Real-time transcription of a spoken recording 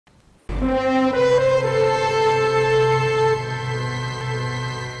હાલ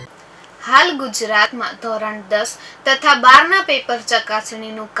ગુજરાતમાં ધોરણ 10 તથા 12ના પેપર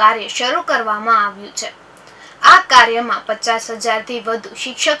ચકાસણીનું કાર્ય શરૂ કરવામાં આવ્યું છે। આ કાર્યમાં 50,000થી વધુ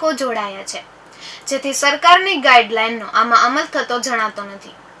શિક્ષકો જોડાયા છે, જેથી સરકારની ગાઈડલાઈનનો આમાં અમલ થતો જણાતો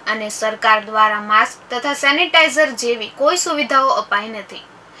નથી અને સરકાર દ્વારા માસ્ક તથા સેનિટાઈઝર જેવી કોઈ સુવિધાઓ અપાઈ નથી।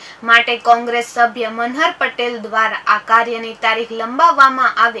 માટે કોંગ્રેસ સભ્ય મનહર પટેલ દ્વારા આ કાર્યની તારીખ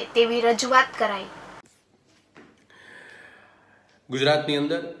લંબાવવામાં આવે તેવી રજૂઆત કરાઈ। ગુજરાતની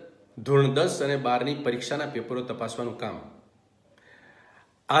અંદર ધોરણ 10 અને 12ની પરીક્ષાના પેપરો તપાસવાનું કામ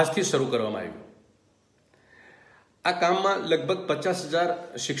આજથી શરૂ કરવામાં આવ્યું। આ કામમાં લગભગ 50,000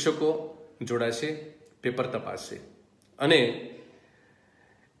 શિક્ષકો જોડાશે, પેપર તપાસશે અને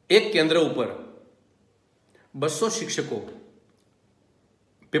એક કેન્દ્ર ઉપર 200 શિક્ષકો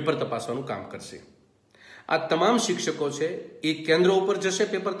પેપર તપાસવાનું કામ કરશે। આ તમામ શિક્ષકો છે એ કેન્દ્ર ઉપર જશે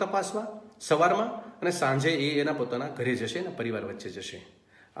પેપર તપાસવા સવારમાં અને સાંજે એના પોતાના ઘરે જશે અને પરિવાર વચ્ચે જશે।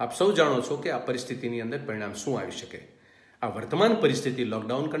 આપ સૌ જાણો છો કે આ પરિસ્થિતિની અંદર પરિણામ શું આવી શકે। આ વર્તમાન પરિસ્થિતિ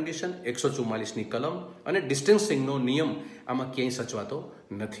લોકડાઉન કન્ડિશન, 144ની કલમ અને ડિસ્ટન્સિંગનો નિયમ આમાં ક્યાંય સચવાતો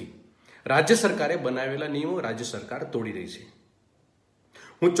નથી। રાજ્ય સરકારે બનાવેલા નિયમો રાજ્ય સરકાર તોડી રહી છે।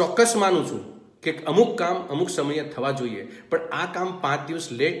 હું ચોક્કસ માનું છું કે અમુક કામ અમુક સમયે થવા જોઈએ, પણ આ કામ 5 દિવસ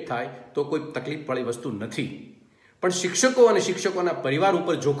લેટ થાય તો કોઈ તકલીફ વાળી વસ્તુ નથી, પણ શિક્ષકો અને શિક્ષકોના પરિવાર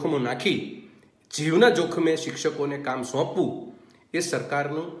ઉપર જોખમો નાખી જીવના જોખમે શિક્ષકોને કામ સોંપવું એ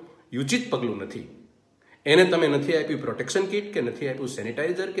સરકારનું યુચિત પગલું નથી। એને તમે નથી આપ્યું પ્રોટેક્શન કીટ કે નથી આપ્યું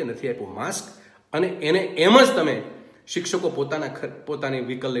સેનિટાઈઝર કે નથી આપ્યું માસ્ક અને એને એમ જ તમે શિક્ષકો પોતાની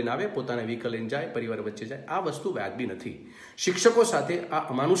વ્હીકલ લઈને આવે, પોતાના વ્હીકલ લઈને જાય, પરિવાર વચ્ચે જાય, આ વસ્તુ વ્યાજબી નથી। શિક્ષકો સાથે આ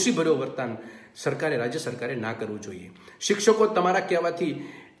અમાનુષી ભર્યો વર્તન રાજ્ય સરકારે ના કરવું જોઈએ। શિક્ષકો તમારા કહેવાથી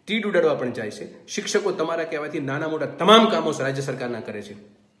તીડ ઉડાડવા પણ જાય છે, શિક્ષકો તમારા કહેવાથી નાના મોટા તમામ કામો રાજ્ય સરકારના કરે છે,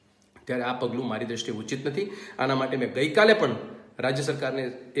 ત્યારે આ પગલું મારી દ્રષ્ટિએ ઉચિત નથી। આના માટે મેં ગઈકાલે પણ રાજ્ય સરકારને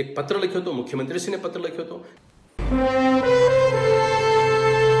એક પત્ર લખ્યો હતો, મુખ્યમંત્રીશ્રીને પત્ર લખ્યો હતો।